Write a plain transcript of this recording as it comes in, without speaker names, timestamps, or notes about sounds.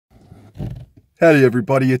Howdy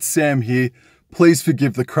everybody, it's Sam here. Please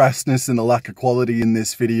forgive the crassness and the lack of quality in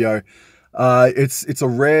this video. It's a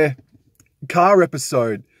rare car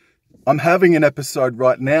episode. I'm having an episode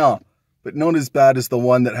right now, but not as bad as the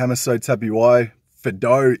one that Hamiso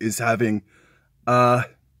Tabuai-Fidow is having.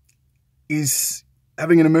 He's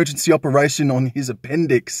having an emergency operation on his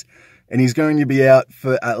appendix, and he's going to be out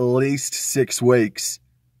for at least 6 weeks.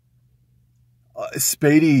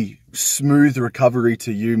 Speedy, smooth recovery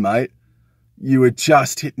to you, mate. You were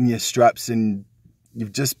just hitting your straps and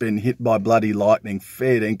you've just been hit by bloody lightning.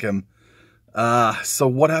 Fair dinkum. So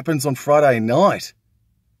what happens on Friday night?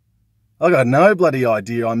 I got no bloody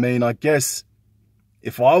idea. I mean, I guess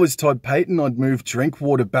if I was Todd Payton, I'd move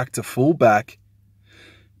Drinkwater back to fullback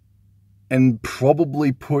and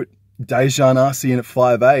probably put Dejan Arce in at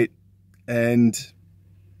 5'8" and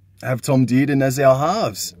have Tom Dearden as our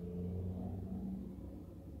halves.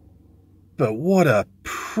 But what a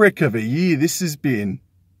prick of a year this has been.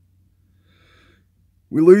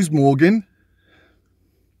 We lose Morgan.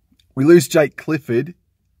 We lose Jake Clifford.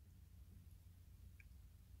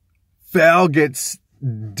 Foul gets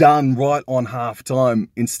done right on half-time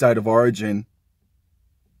in State of Origin.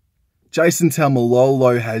 Jason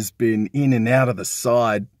Taumalolo has been in and out of the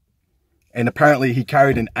side. And apparently he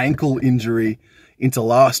carried an ankle injury into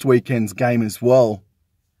last weekend's game as well.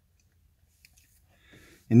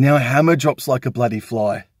 And now Hammer drops like a bloody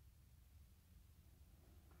fly.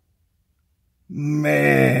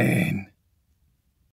 Man.